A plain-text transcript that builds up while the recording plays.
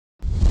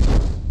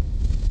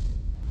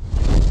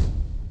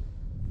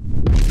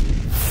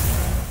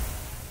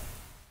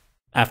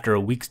After a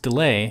week's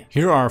delay,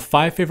 here are our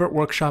 5 favorite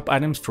workshop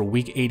items for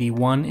week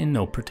 81 in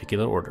no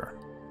particular order.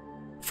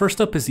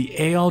 First up is the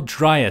Aeol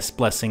Dryas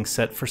Blessing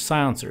set for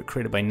Silencer,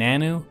 created by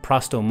Nanu,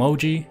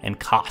 Prostomoji, and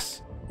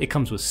Koss. It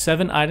comes with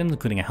 7 items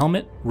including a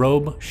helmet,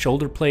 robe,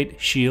 shoulder plate,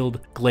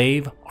 shield,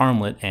 glaive,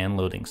 armlet, and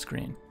loading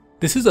screen.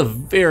 This is a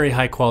very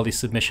high quality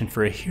submission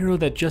for a hero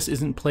that just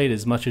isn't played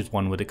as much as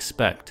one would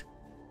expect.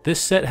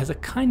 This set has a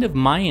kind of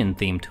Mayan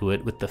theme to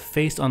it, with the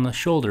face on the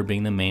shoulder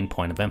being the main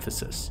point of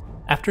emphasis.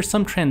 After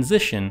some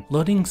transition,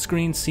 loading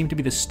screens seem to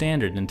be the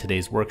standard in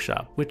today's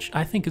workshop, which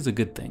I think is a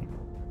good thing.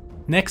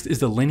 Next is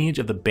the Lineage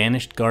of the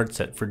Banished Guard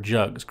set for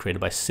Jugs, created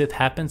by Sith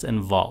Happens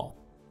and Vol.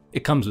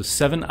 It comes with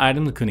 7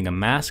 items including a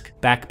mask,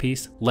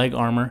 backpiece, leg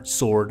armor,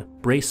 sword,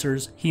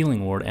 bracers,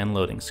 healing ward, and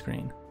loading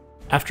screen.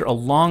 After a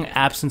long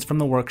absence from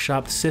the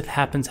workshop, Sith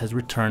Happens has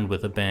returned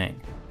with a bang.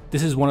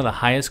 This is one of the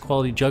highest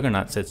quality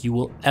Juggernaut sets you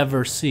will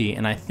ever see,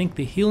 and I think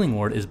the healing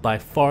ward is by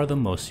far the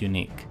most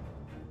unique.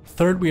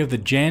 Third, we have the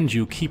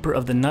Janju Keeper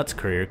of the Nuts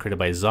courier, created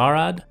by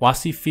Zarad,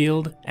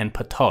 Wasifield, and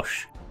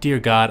Patosh. Dear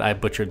God, I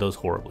butchered those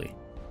horribly.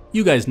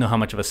 You guys know how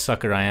much of a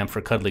sucker I am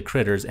for cuddly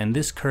critters, and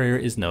this courier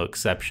is no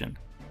exception.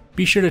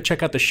 Be sure to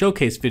check out the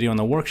showcase video in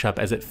the workshop,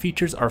 as it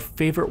features our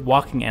favorite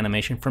walking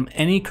animation from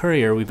any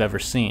courier we've ever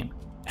seen.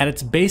 At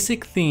its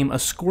basic theme, a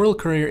squirrel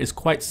courier is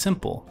quite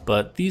simple,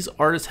 but these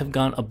artists have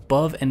gone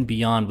above and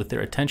beyond with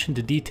their attention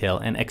to detail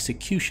and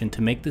execution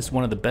to make this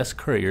one of the best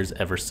couriers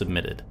ever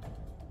submitted.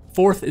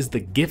 Fourth is the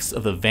Gifts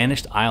of the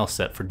Vanished Isle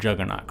set for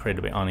Juggernaut,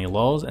 created by Ani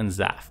Lols and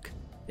Zafk.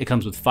 It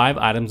comes with 5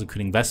 items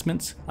including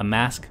vestments, a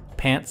mask,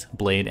 pants,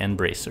 blade, and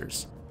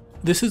bracers.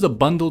 This is a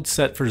bundled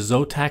set for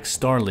Zotac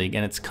Star League,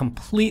 and it's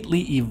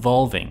completely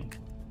evolving.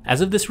 As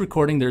of this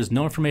recording, there is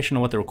no information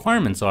on what the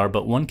requirements are,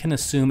 but one can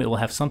assume it will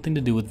have something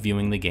to do with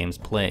viewing the games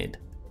played.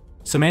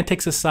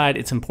 Semantics aside,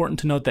 it's important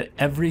to note that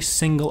every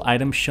single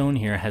item shown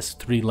here has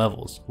 3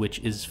 levels, which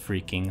is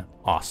freaking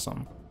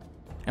awesome.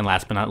 And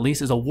last but not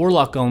least is a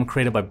Warlock Golem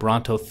created by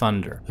Bronto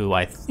Thunder, who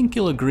I think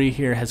you'll agree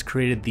here has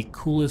created the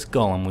coolest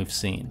golem we've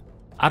seen.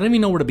 I don't even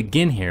know where to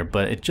begin here,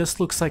 but it just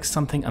looks like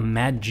something a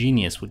mad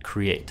genius would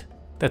create.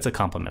 That's a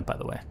compliment, by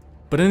the way.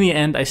 But in the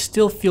end, I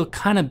still feel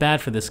kinda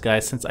bad for this guy,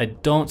 since I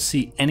don't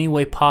see any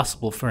way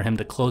possible for him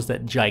to close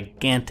that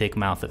gigantic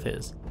mouth of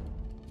his.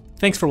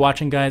 Thanks for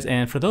watching, guys,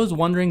 and for those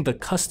wondering, the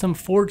custom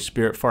Forge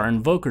Spirit for our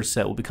Invoker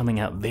set will be coming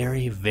out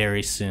very,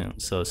 very soon,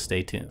 so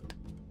stay tuned.